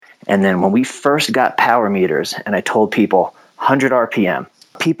And then when we first got power meters and I told people 100 RPM,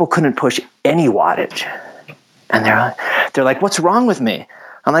 people couldn't push any wattage. And they're like, what's wrong with me?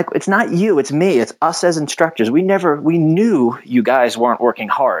 I'm like, it's not you, it's me. It's us as instructors. We knew you guys weren't working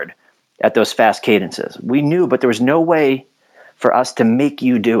hard at those fast cadences. We knew, but there was no way for us to make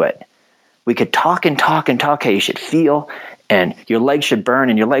you do it. We could talk and talk and talk how you should feel, and your legs should burn,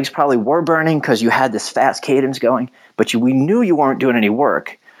 and your legs probably were burning because you had this fast cadence going, but we knew you weren't doing any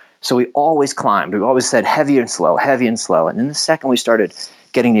work. So we always climbed. We always said heavy and slow, heavy and slow. And then the second we started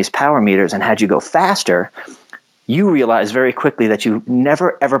getting these power meters and had you go faster, you realize very quickly that you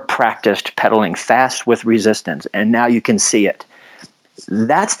never ever practiced pedaling fast with resistance, and now you can see it.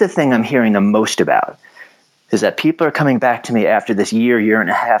 That's the thing I'm hearing the most about, is that people are coming back to me after this year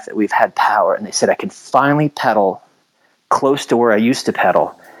and a half that we've had power, and they said, I can finally pedal close to where I used to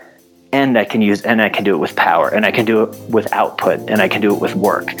pedal, and I can do it with power, and I can do it with output, and I can do it with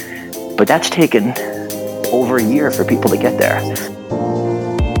work. But that's taken over a year for people to get there.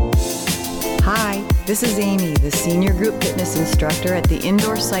 Hi, this is Amy, the Senior Group Fitness Instructor at the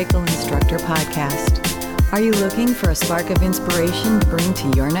Indoor Cycle Instructor Podcast. Are you looking for a spark of inspiration to bring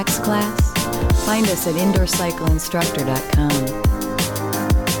to your next class? Find us at indoorcycleinstructor.com.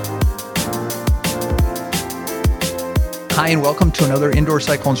 Hi, and welcome to another Indoor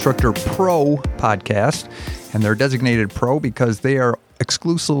Cycle Instructor Pro podcast. And they're designated Pro because they are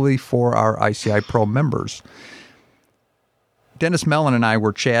exclusively for our ICI Pro members. Dennis Mellon and I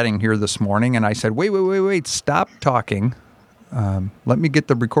were chatting here this morning, and I said, wait, stop talking. Let me get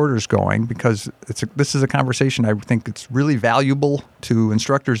the recorders going, because this is a conversation I think it's really valuable to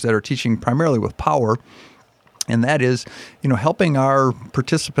instructors that are teaching primarily with power. And that is, helping our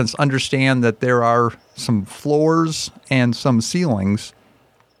participants understand that there are some floors and some ceilings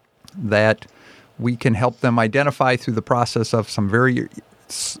that we can help them identify through the process of some very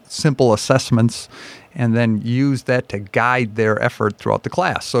simple assessments, and then use that to guide their effort throughout the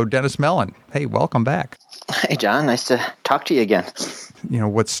class. So Dennis Mellon, hey, welcome back. Hey, John, nice to talk to you again.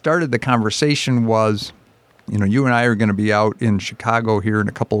 What started the conversation was, you and I are going to be out in Chicago here in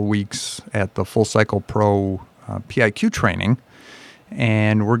a couple of weeks at the Full Cycle Pro PIQ training,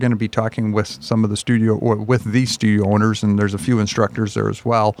 and we're going to be talking with some of the studio owners, and there's a few instructors there as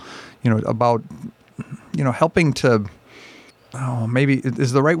well, about, helping to, maybe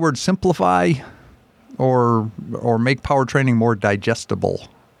is the right word simplify or make power training more digestible.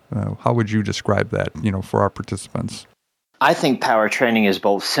 How would you describe that, for our participants? I think power training is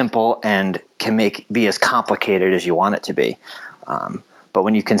both simple and can be as complicated as you want it to be. But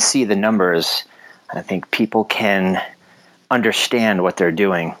when you can see the numbers, I think people can understand what they're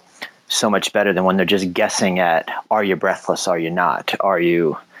doing so much better than when they're just guessing at, are you breathless, are you not? Are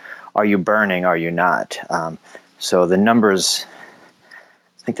you burning, are you not? So the numbers,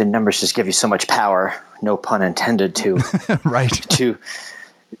 I think the numbers just give you so much power, no pun intended, to right.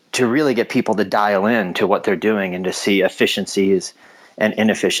 to really get people to dial in to what they're doing and to see efficiencies and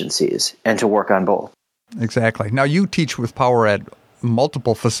inefficiencies and to work on both. Exactly. Now, you teach with power at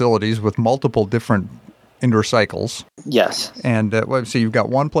multiple facilities with multiple different indoor cycles. Yes. And so you've got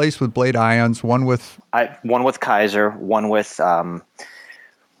one place with Blade Ions, one with Kaiser, one with the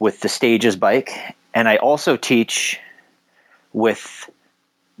Stages bike, and I also teach with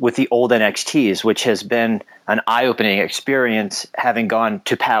the old NXTs, which has been an eye-opening experience, having gone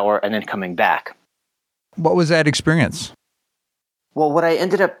to power and then coming back. What was that experience? Well, what I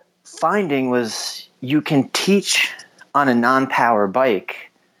ended up finding was you can teach on a non-power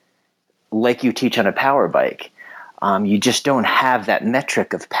bike like you teach on a power bike. You just don't have that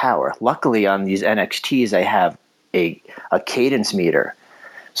metric of power. Luckily, on these NXTs, I have a cadence meter.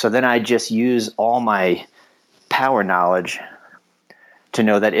 So then I just use all my power knowledge to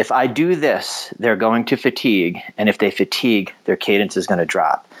know that if I do this, they're going to fatigue, and if they fatigue, their cadence is going to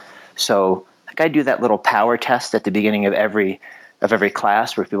drop. So I do that little power test at the beginning of every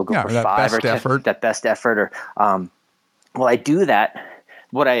class where people go for 5 or 10, that best effort. I do that.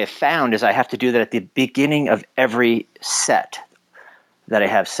 What I have found is I have to do that at the beginning of every set that I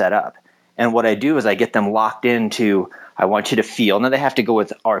have set up. And what I do is I get them locked into, I want you to feel. Now they have to go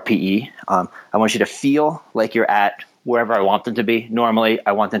with RPE. I want you to feel like you're at wherever I want them to be. Normally,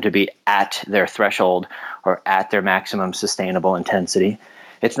 I want them to be at their threshold or at their maximum sustainable intensity.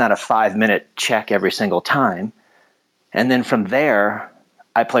 It's not a 5-minute check every single time. And then from there,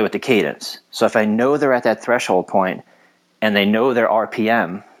 I play with the cadence. So if I know they're at that threshold point and they know their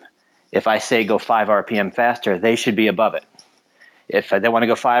RPM, if I say go 5 RPM faster, they should be above it. If they want to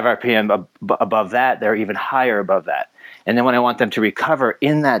go 5 RPM above that, they're even higher above that. And then when I want them to recover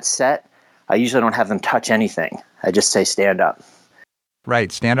in that set, I usually don't have them touch anything. I just say stand up.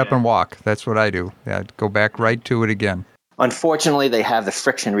 Right. Stand up and walk. That's what I do. Yeah, go back right to it again. Unfortunately, they have the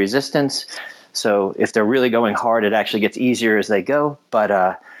friction resistance. So if they're really going hard, it actually gets easier as they go.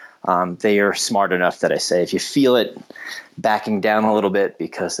 But they are smart enough that I say, if you feel it backing down a little bit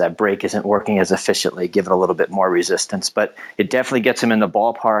because that brake isn't working as efficiently, give it a little bit more resistance. But it definitely gets them in the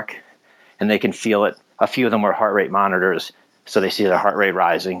ballpark, and they can feel it. A few of them were heart rate monitors, so they see their heart rate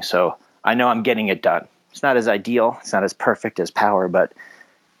rising. So I know I'm getting it done. It's not as ideal. It's not as perfect as power, but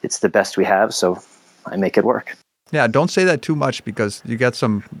it's the best we have, so I make it work. Yeah, don't say that too much because you got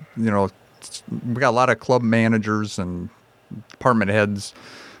some, we got a lot of club managers and department heads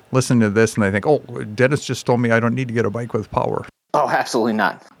listening to this, and they think, oh, Dennis just told me I don't need to get a bike with power. Oh, absolutely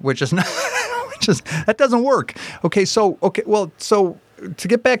not. Which is not, that doesn't work. So to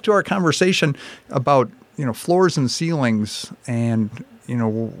get back to our conversation about, floors and ceilings, and,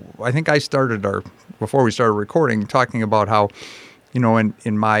 I think I started before we started recording, talking about how,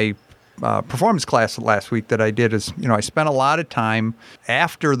 in my performance class last week that I did is, I spent a lot of time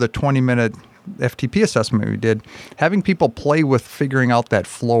after the 20-minute FTP assessment we did, having people play with figuring out that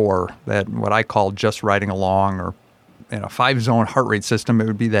floor, that what I call just riding along, or in a 5-zone heart rate system, it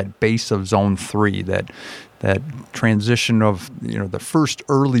would be that base of zone 3, that transition of, the first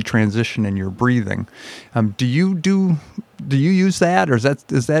early transition in your breathing. Do you use that, or is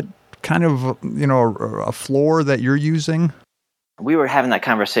that kind of, a floor that you're using? We were having that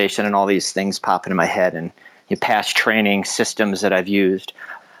conversation and all these things pop into my head, and past training systems that I've used.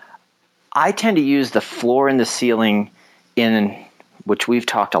 I tend to use the floor and the ceiling in which we've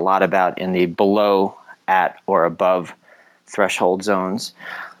talked a lot about in the below, at, or above threshold zones.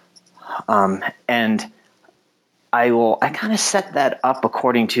 And I kind of set that up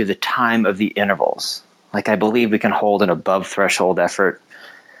according to the time of the intervals. Like, I believe we can hold an above threshold effort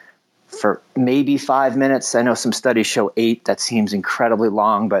for maybe 5 minutes. I know some studies show 8. That seems incredibly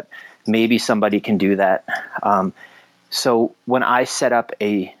long, but maybe somebody can do that. So when I set up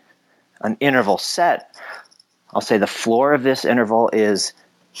an interval set, I'll say the floor of this interval is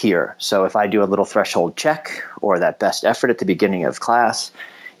here. So if I do a little threshold check or that best effort at the beginning of class,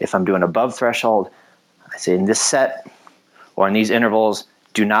 if I'm doing above threshold, I say in this set or in these intervals,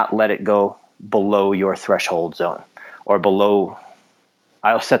 do not let it go below your threshold zone or below.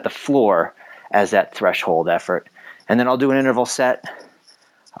 I'll set the floor as that threshold effort. And then I'll do an interval set,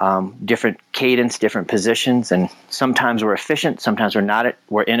 different cadence, different positions, and sometimes we're efficient, sometimes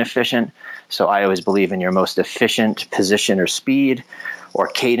we're inefficient. So I always believe in your most efficient position or speed or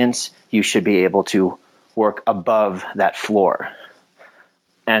cadence, you should be able to work above that floor.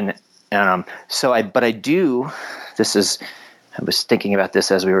 I was thinking about this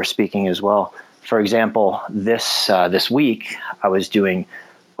as we were speaking as well. For example, this week I was doing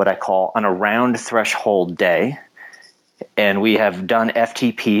what I call an around threshold day. And we have done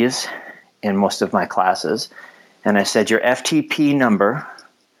FTPs in most of my classes. And I said, your FTP number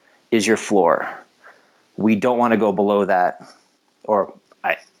is your floor. We don't want to go below that.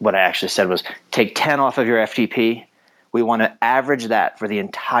 What I actually said was, take 10 off of your FTP. We want to average that for the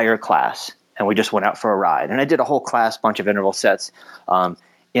entire class. And we just went out for a ride. And I did a whole class, bunch of interval sets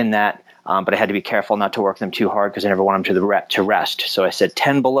in that. But I had to be careful not to work them too hard because I never want them to rest. So I said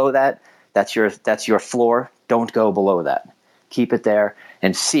 10 below that. That's your floor. Don't go below that. Keep it there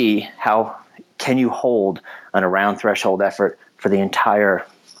and see how can you hold an around threshold effort for the entire,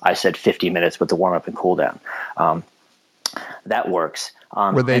 I said 50 minutes with the warm up and cool down. That works.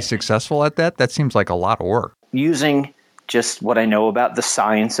 Were they successful at that? That seems like a lot of work. Using just what I know about the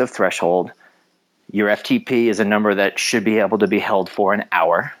science of threshold, your FTP is a number that should be able to be held for an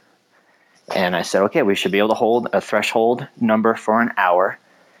hour. And I said, okay, we should be able to hold a threshold number for an hour.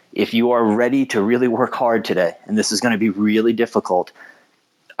 If you are ready to really work hard today, and this is going to be really difficult,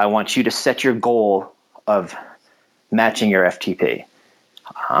 I want you to set your goal of matching your FTP.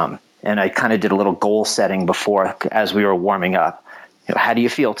 And I kind of did a little goal setting before as we were warming up. How do you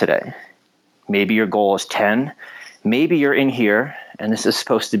feel today? Maybe your goal is 10. Maybe you're in here, and this is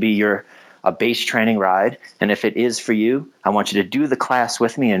supposed to be a base training ride. And if it is for you, I want you to do the class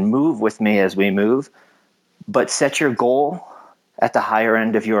with me and move with me as we move. But set your goal at the higher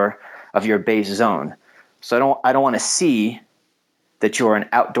end of your base zone. So I don't want to see that you're an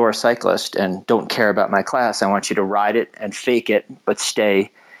outdoor cyclist and don't care about my class. I want you to ride it and fake it, but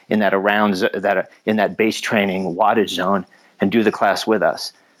stay in that in that base training wattage zone and do the class with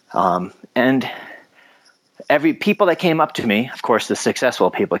us. And every people that came up to me, of course, the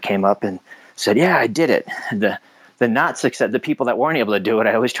successful people came up and said, "Yeah, I did it." The not success, the people that weren't able to do it,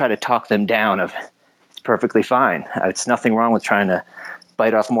 I always try to talk them down of, it's perfectly fine. It's nothing wrong with trying to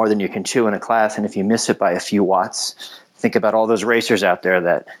bite off more than you can chew in a class, and if you miss it by a few watts, think about all those racers out there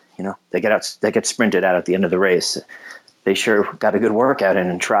that, they get sprinted out at the end of the race. They sure got a good workout in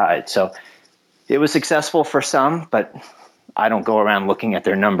and tried. So it was successful for some, but I don't go around looking at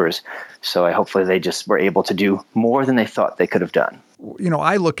their numbers. So hopefully they just were able to do more than they thought they could have done.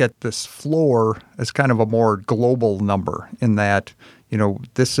 I look at this floor as kind of a more global number in that,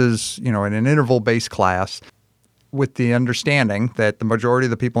 this is, in an interval-based class with the understanding that the majority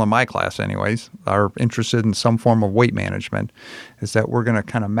of the people in my class anyways are interested in some form of weight management, is that we're going to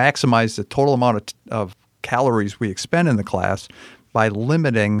kind of maximize the total amount of calories we expend in the class by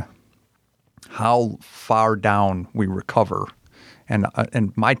limiting how far down we recover. And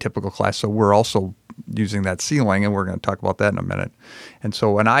in my typical class, so we're also using that ceiling, and we're going to talk about that in a minute. And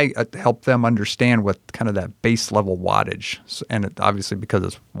so when I help them understand what kind of that base level wattage, and obviously because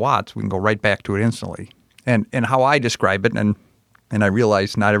it's watts, we can go right back to it instantly. And how I describe it, and I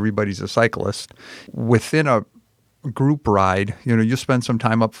realize not everybody's a cyclist, within a group ride, you spend some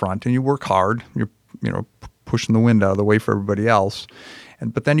time up front and you work hard. You're, pushing the wind out of the way for everybody else.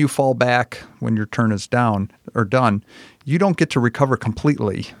 But then you fall back when your turn is down or done. You don't get to recover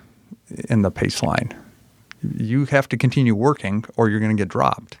completely in the pace line. You have to continue working or you're going to get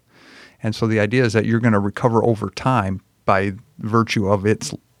dropped. And so the idea is that you're going to recover over time by virtue of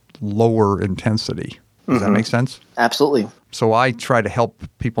its lower intensity. Does that make sense? Absolutely. So I try to help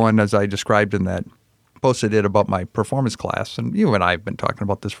people, and as I described in that post I did about my performance class, and you and I have been talking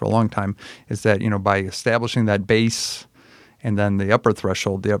about this for a long time, is that, by establishing that base and then the upper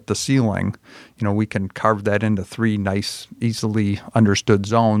threshold, the ceiling, we can carve that into 3 nice, easily understood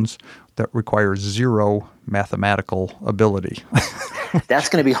zones that require 0 mathematical ability. That's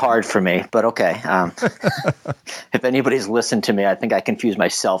going to be hard for me, but okay. If anybody's listened to me, I think I confuse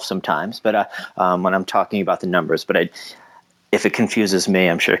myself sometimes, but when I'm talking about the numbers. But if it confuses me,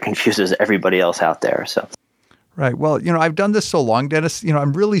 I'm sure it confuses everybody else out there. So, right. Well, I've done this so long, Dennis.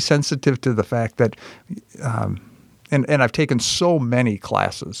 I'm really sensitive to the fact that, and I've taken so many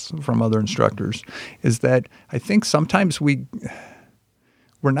classes from other instructors, is that I think sometimes we're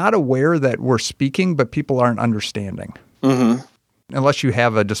not aware that we're speaking, but people aren't understanding. Mm-hmm. Unless you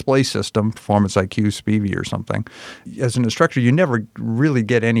have a display system, Performance IQ, Spivey or something. As an instructor, you never really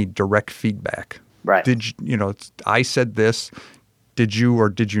get any direct feedback. Right. I said this. Did you or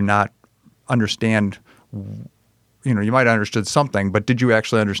did you not understand? You might have understood something, but did you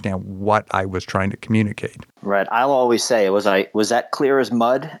actually understand what I was trying to communicate? Right. I'll always say, was that clear as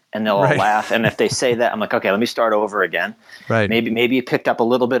mud? And they'll all laugh. And if they say that, I'm like, okay, let me start over again. Right. Maybe you picked up a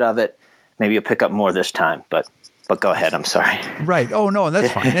little bit of it. Maybe you'll pick up more this time, but go ahead. I'm sorry. Right. Oh, no, and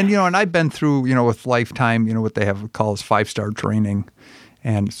that's fine. And, and I've been through, with Lifetime, what they have called 5-star training.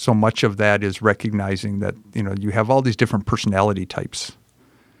 And so much of that is recognizing that, you have all these different personality types.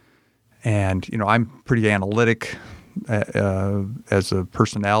 And, I'm pretty analytic as a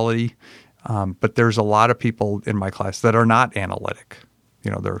personality, but there's a lot of people in my class that are not analytic.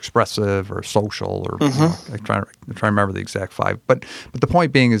 They're expressive or social or I try to remember the exact 5. But the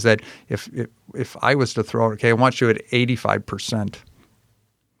point being is that if I was to throw, okay, I want you at 85%,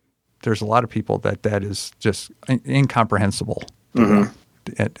 there's a lot of people that is just incomprehensible. Mm-hmm.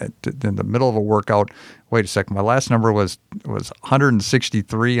 In the middle of a workout, wait a second, my last number was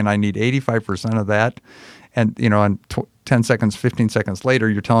 163 and I need 85% of that. And, and 10 seconds, 15 seconds later,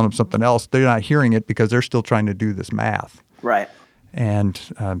 you're telling them something else. They're not hearing it because they're still trying to do this math. Right. And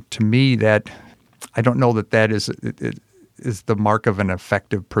to me, that I don't know that is the mark of an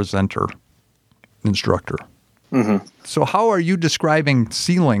effective presenter instructor. Mm-hmm. So how are you describing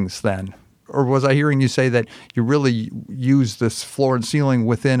ceilings then? Or was I hearing you say that you really use this floor and ceiling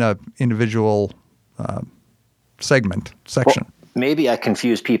within a individual section? Well, maybe I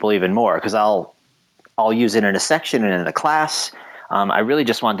confuse people even more because I'll use it in a section and in a class. I really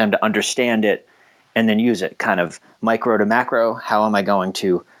just want them to understand it and then use it kind of micro to macro. How am I going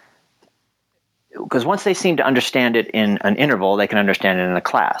to – because once they seem to understand it in an interval, they can understand it in a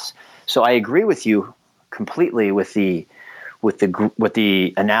class. So I agree with you completely with the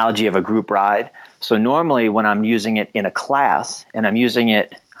analogy of a group ride. So normally when I'm using it in a class and I'm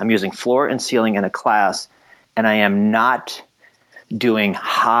using floor and ceiling in a class and I am not doing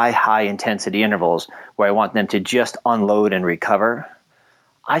high intensity intervals where I want them to just unload and recover,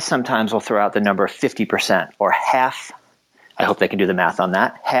 I sometimes will throw out the number 50% or half. I hope they can do the math on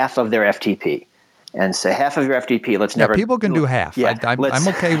that. Half of their FTP. And say half of your FTP. Let's never. People can do half. Yeah, I'm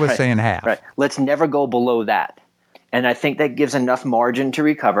okay with saying half. Right. Let's never go below that. And I think that gives enough margin to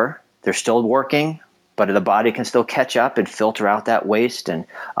recover. They're still working, but the body can still catch up and filter out that waste. And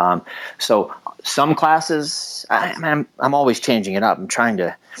so some classes, I'm always changing it up. I'm trying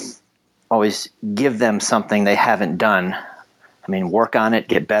to always give them something they haven't done. I mean, work on it,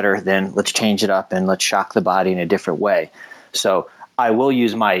 get better, then let's change it up and let's shock the body in a different way. So I will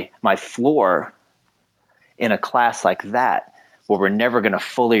use my floor in a class like that, where we're never going to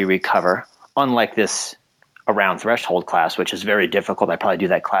fully recover, unlike this around threshold class, which is very difficult. I probably do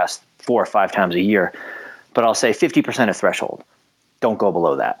that class 4 or 5 times a year. But I'll say 50% of threshold. Don't go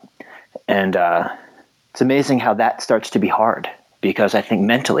below that. And it's amazing how that starts to be hard, because I think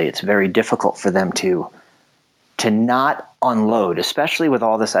mentally it's very difficult for them to not unload, especially with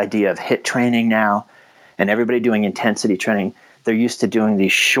all this idea of HIIT training now and everybody doing intensity training. They're used to doing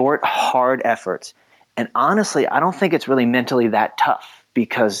these short, hard efforts. And honestly, I don't think it's really mentally that tough,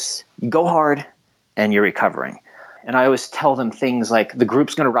 because you go hard and you're recovering. And I always tell them things like the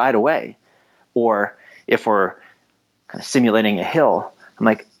group's going to ride away. Or if we're kind of simulating a hill, I'm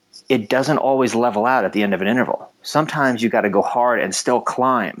like, it doesn't always level out at the end of an interval. Sometimes you got to go hard and still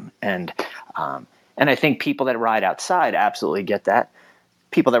climb. And I think people that ride outside absolutely get that.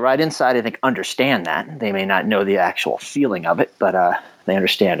 People that ride inside, I think, understand that. They may not know the actual feeling of it, but they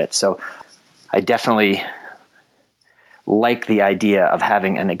understand it. So I definitely like the idea of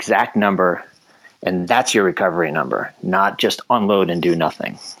having an exact number, and that's your recovery number, not just unload and do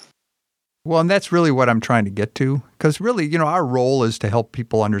nothing. Well, and that's really what I'm trying to get to, because really, our role is to help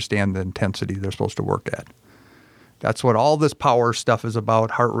people understand the intensity they're supposed to work at. That's what all this power stuff is about.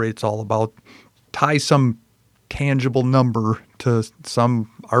 Heart rate's all about. Tie some tangible number to some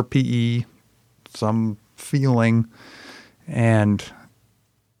RPE, some feeling, and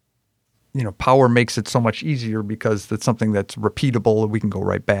power makes it so much easier because it's something that's repeatable and we can go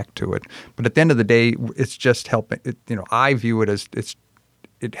right back to it. But at the end of the day, it's just helping. I view it as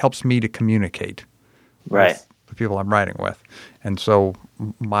it helps me to communicate with the people I'm riding with. And so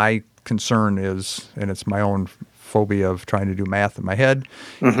my concern is, and it's my own phobia of trying to do math in my head,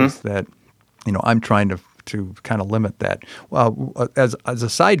 is that, I'm trying to kind of limit that. Well, as a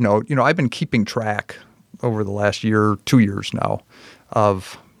side note, I've been keeping track over the last 2 years now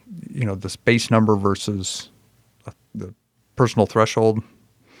of, this base number versus the personal threshold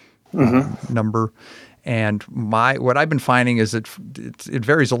number. And what I've been finding is it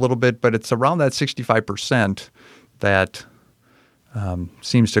varies a little bit, but it's around that 65% that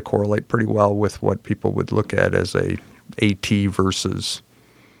seems to correlate pretty well with what people would look at as a AT versus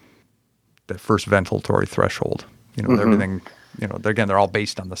the first ventilatory threshold. Everything, they're all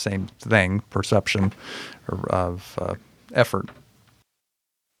based on the same thing, perception of effort.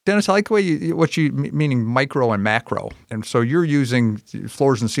 Dennis, I like the way what you meaning micro and macro. And so you're using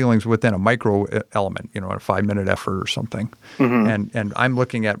floors and ceilings within a micro element, a 5-minute effort or something. And I'm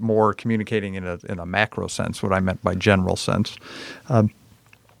looking at more communicating in a macro sense, what I meant by general sense.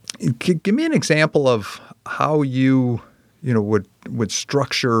 Give me an example of how you would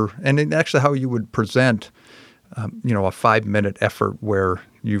structure, and actually how you would present, a 5-minute effort where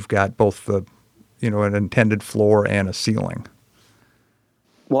you've got both the, an intended floor and a ceiling.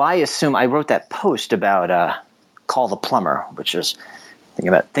 Well, I assume I wrote that post about call the plumber, which is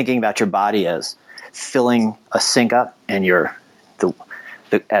thinking about your body as filling a sink up, and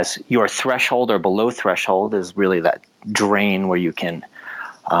as your threshold or below threshold is really that drain where you can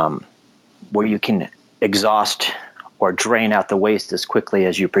exhaust or drain out the waste as quickly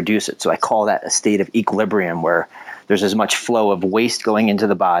as you produce it. So I call that a state of equilibrium, where there's as much flow of waste going into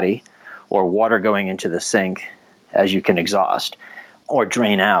the body or water going into the sink as you can exhaust or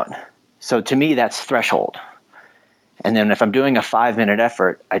drain out. So to me, that's threshold. And then if I'm doing a 5-minute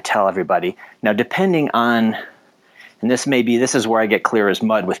effort, I tell everybody, now depending on, and this is where I get clear as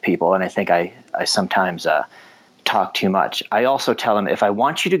mud with people, and I think I sometimes talk too much. I also tell them, if I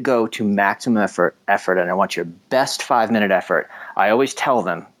want you to go to maximum effort and I want your best 5-minute effort, I always tell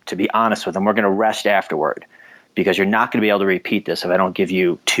them, to be honest with them, we're going to rest afterward, because you're not going to be able to repeat this if I don't give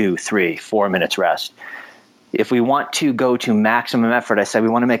you 2, 3, 4 minutes rest. If we want to go to maximum effort, I say we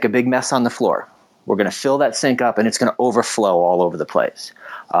want to make a big mess on the floor. We're going to fill that sink up and it's going to overflow all over the place.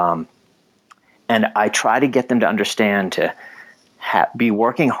 And I try to get them to understand to be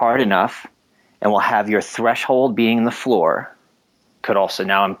working hard enough, and we'll have your threshold being the floor. Could also,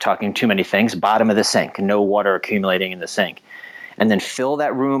 now I'm talking too many things, bottom of the sink, no water accumulating in the sink. And then fill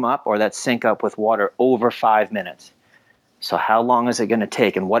that room up or that sink up with water over 5 minutes. So how long is it going to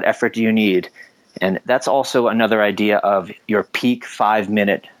take and what effort do you need? And that's also another idea of your peak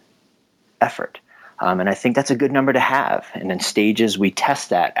 5-minute effort. And I think that's a good number to have. And in stages, we test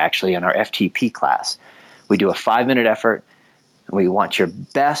that actually in our FTP class. We do a 5-minute effort, and we want your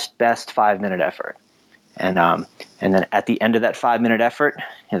best 5-minute effort. And then at the end of that 5-minute effort,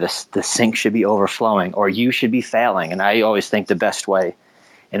 the sink should be overflowing or you should be failing. And I always think the best way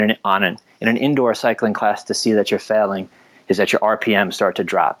in an indoor cycling class to see that you're failing is that your RPMs start to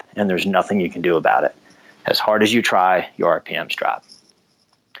drop, and there's nothing you can do about it. As hard as you try, your RPMs drop.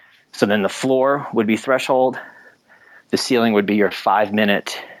 So then the floor would be threshold. The ceiling would be your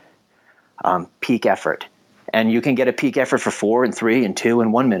 5-minute peak effort. And you can get a peak effort for 4 and 3 and 2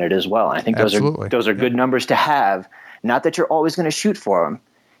 and 1 minute as well. And I think those are good numbers to have. Not that you're always going to shoot for them.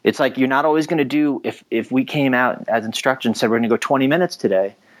 It's like you're not always going to do, if we came out as instructors and said we're going to go 20 minutes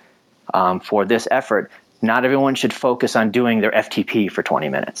today for this effort, not everyone should focus on doing their FTP for 20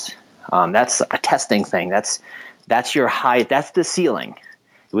 minutes. That's a testing thing. That's your height. That's the ceiling.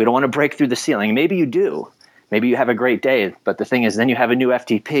 We don't want to break through the ceiling. Maybe you do. Maybe you have a great day, but the thing is then you have a new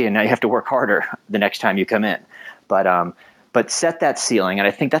FTP and now you have to work harder the next time you come in. But set that ceiling, and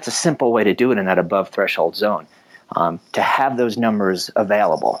I think that's a simple way to do it in that above threshold zone. To have those numbers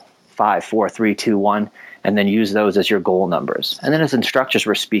available, 5, 4, 3, 2, 1, and then use those as your goal numbers. And then as instructors,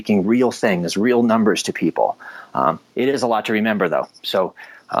 we're speaking real things, real numbers to people. It is a lot to remember, though. So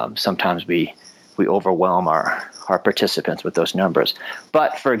sometimes we overwhelm our participants with those numbers.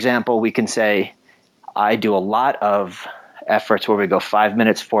 But, for example, we can say, I do a lot of efforts where we go 5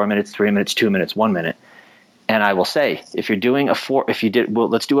 minutes, 4 minutes, 3 minutes, 2 minutes, 1 minute. And I will say, let's do a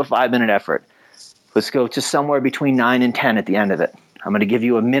 5-minute effort. Let's go to somewhere between 9 and 10 at the end of it. I'm going to give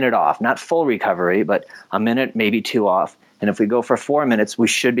you a minute off, not full recovery, but a minute, maybe 2 off. And if we go for 4 minutes, we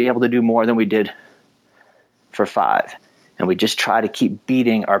should be able to do more than we did for 5. And we just try to keep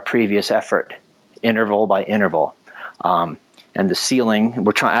beating our previous effort, interval by interval. And the ceiling,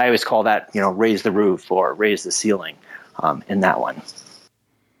 I always call that, raise the roof or raise the ceiling in that one.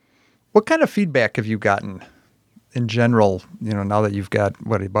 What kind of feedback have you gotten in general, now that you've got,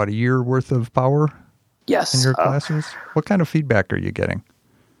 about a year worth of power? Yes. In your classes? What kind of feedback are you getting?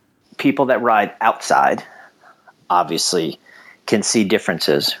 People that ride outside obviously can see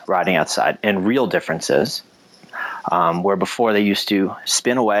differences riding outside, and real differences, where before they used to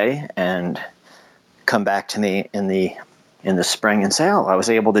spin away and come back to me in the spring and say, oh, I was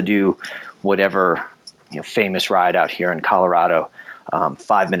able to do whatever famous ride out here in Colorado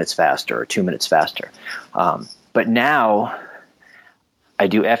 5 minutes faster or 2 minutes faster. But now I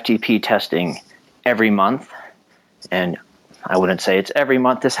do FTP testing every month, and I wouldn't say it's every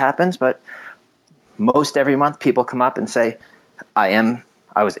month this happens, but most every month people come up and say, I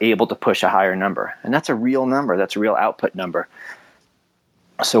was able to push a higher number. And that's a real number. That's a real output number.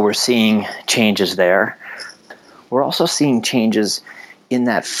 So we're seeing changes there. We're also seeing changes in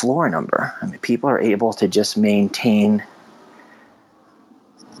that floor number. I mean, people are able to just maintain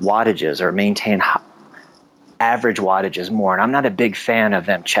wattages or maintain average wattages more. And I'm not a big fan of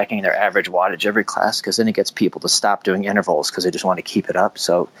them checking their average wattage every class, because then it gets people to stop doing intervals because they just want to keep it up.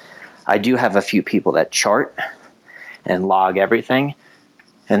 So I do have a few people that chart and log everything.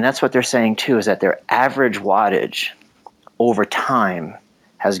 And that's what they're saying too, is that their average wattage over time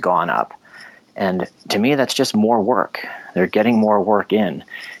has gone up. And to me, that's just more work. They're getting more work in,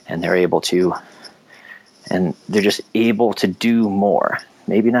 and they're just able to do more.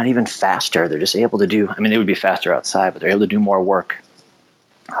 Maybe not even faster. They're just able to do, they would be faster outside, but they're able to do more work.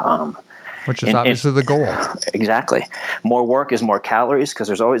 Which is obviously the goal. Exactly. More work is more calories, because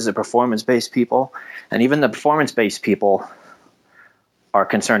there's always the performance-based people. And even the performance-based people are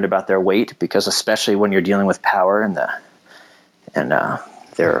concerned about their weight, because especially when you're dealing with power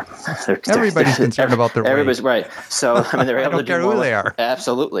everybody's concerned about their weight. Everybody's right. So they're able to do more. I don't care who they are.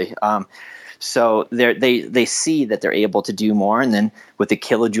 Absolutely. So they see that they're able to do more, and then with the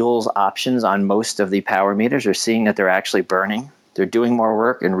kilojoules options on most of the power meters, they're seeing that they're actually burning. They're doing more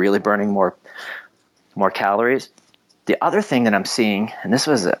work and really burning more calories. The other thing that I'm seeing, and this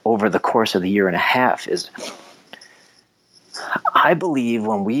was over the course of the year and a half, is I believe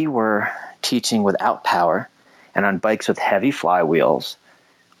when we were teaching without power and on bikes with heavy flywheels,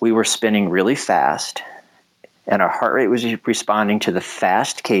 we were spinning really fast, and our heart rate was responding to the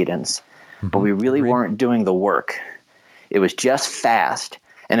fast cadence, but we really weren't doing the work. It was just fast,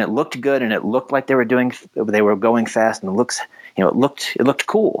 and it looked good, and it looked like they were going fast, and it looked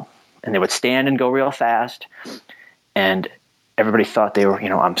cool. And they would stand and go real fast, and everybody thought they were,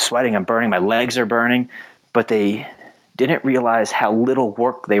 I'm sweating, I'm burning, my legs are burning, but they didn't realize how little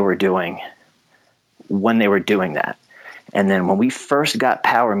work they were doing when they were doing that. And then when we first got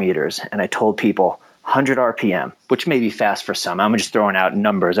power meters, and I told people 100 RPM, which may be fast for some, I'm just throwing out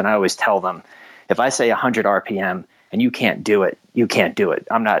numbers, and I always tell them, if I say 100 RPM and you can't do it, you can't do it.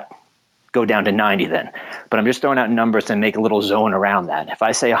 I'm not go down to 90 then, but I'm just throwing out numbers and make a little zone around that. If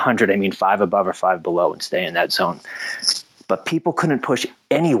I say 100, I mean 5 above or 5 below, and stay in that zone. But people couldn't push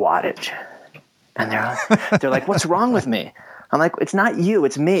any wattage. And they're like, what's wrong with me? I'm like, it's not you,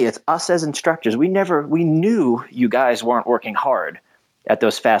 it's me. It's us as instructors. We knew you guys weren't working hard at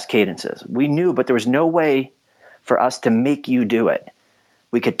those fast cadences. We knew, but there was no way for us to make you do it.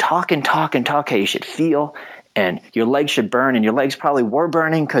 We could talk and talk and talk how you should feel, and your legs should burn, and your legs probably were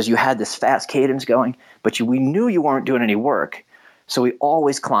burning because you had this fast cadence going, but we knew you weren't doing any work. So we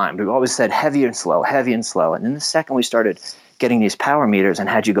always climbed. We always said heavy and slow, heavy and slow. And then the second we started getting these power meters and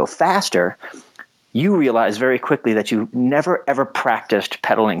had you go faster, you realized very quickly that you never ever practiced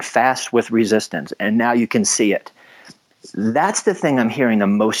pedaling fast with resistance, and now you can see it. That's the thing I'm hearing the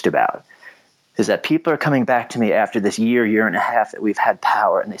most about, is that people are coming back to me after this year and a half that we've had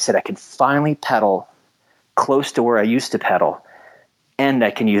power, and they said, I can finally pedal close to where I used to pedal, and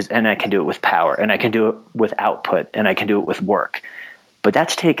I can do it with power, and I can do it with output, and I can do it with work. But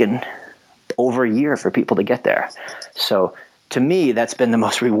that's taken over a year for people to get there. So to me, that's been the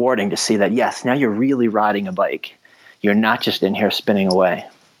most rewarding to see that, yes, now you're really riding a bike. You're not just in here spinning away.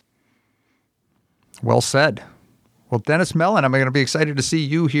 Well said. Well, Dennis Mellon, I'm going to be excited to see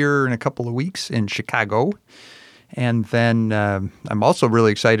you here in a couple of weeks in Chicago. And then I'm also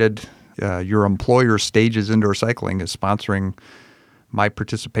really excited your employer, Stages Indoor Cycling, is sponsoring my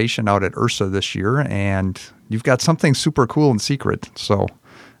participation out at URSA this year. And you've got something super cool and secret. So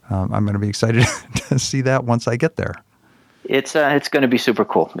I'm going to be excited to see that once I get there. It's going to be super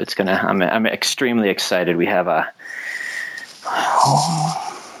cool. I'm extremely excited. We have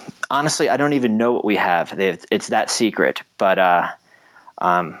honestly, I don't even know what we have. It's that secret, but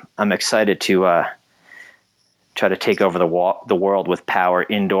I'm excited to try to take over the world with power,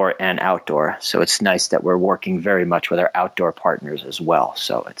 indoor and outdoor. So it's nice that we're working very much with our outdoor partners as well.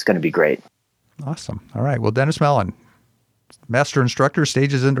 So it's going to be great. Awesome. All right. Well, Dennis Mellon, Master Instructor,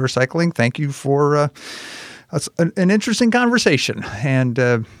 Stages Indoor Cycling, thank you for an interesting conversation. And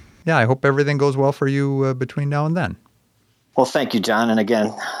I hope everything goes well for you between now and then. Well, thank you, John. And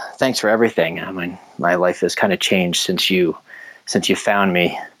again, thanks for everything. I mean, my life has kind of changed since you found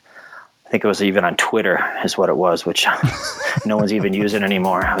me. I think it was even on Twitter is what it was, which no one's even using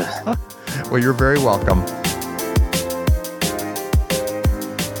anymore. Well, you're very welcome.